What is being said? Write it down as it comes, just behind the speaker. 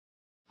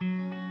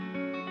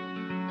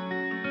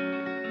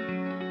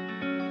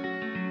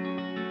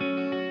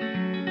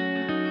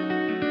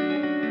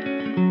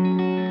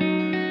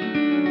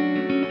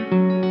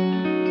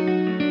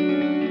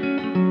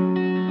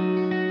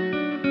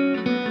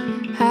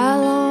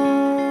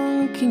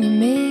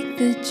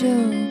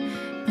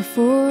joke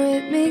before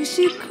it makes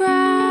you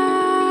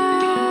cry.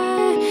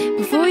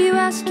 Before you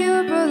ask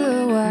your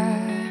brother why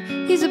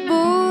he's a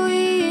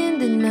bully in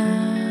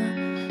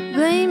denial,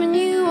 blaming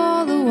you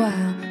all the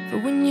while for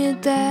when your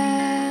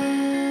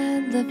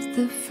dad left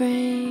the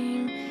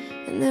frame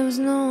and there was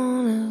no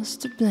one else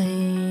to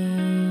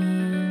blame.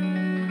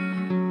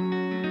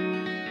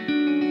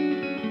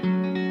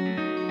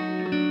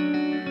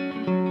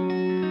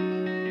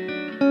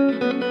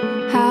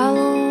 How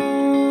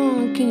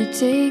long can you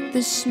take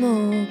the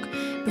smoke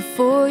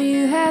before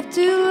you have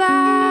to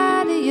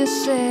lie to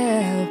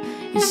yourself?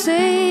 You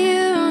say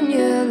you're on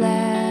your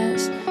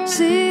last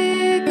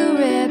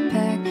cigarette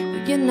pack,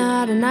 but you're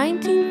not a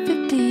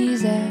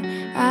 1950s that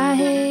I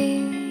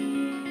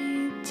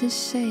hate to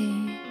say.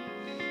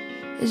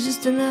 It's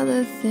just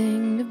another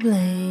thing to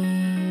blame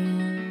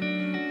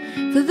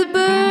for the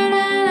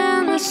burden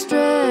and the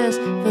stress,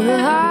 for the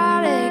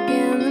heartache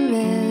and the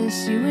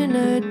mess you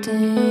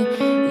entertain.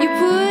 You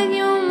put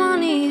your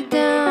money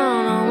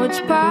down on which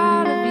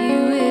part of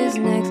you is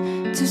next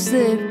to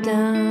slip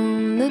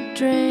down the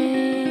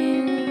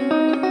drain,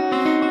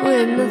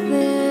 with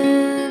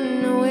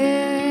nothing,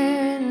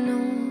 nowhere,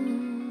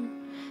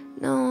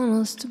 no one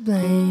else to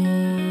blame.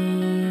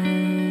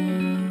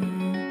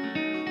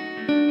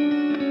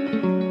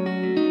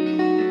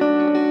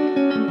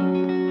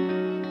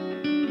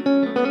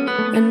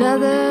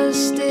 Another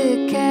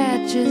stick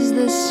catches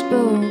the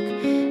spoke,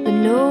 but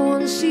no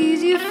one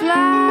sees you fly.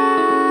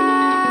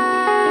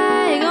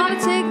 You're gonna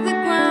take the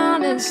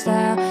ground in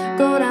style,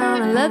 go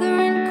down a leather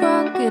and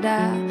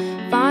crocodile,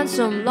 find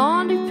some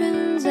laundry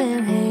pins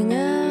and hang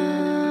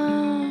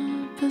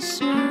up a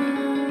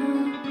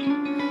smile,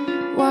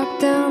 walk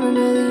down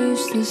another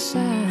useless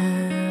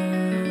side.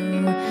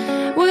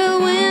 Well,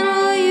 when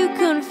will you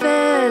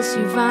confess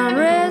you find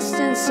rest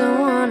in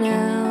someone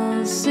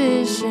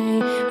else's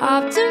shame?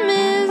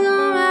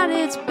 Optimism at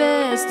its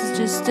best is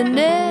just an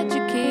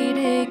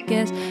educated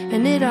guess,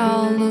 and it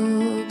all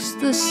looks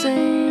the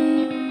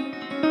same,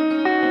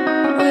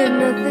 with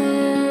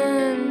nothing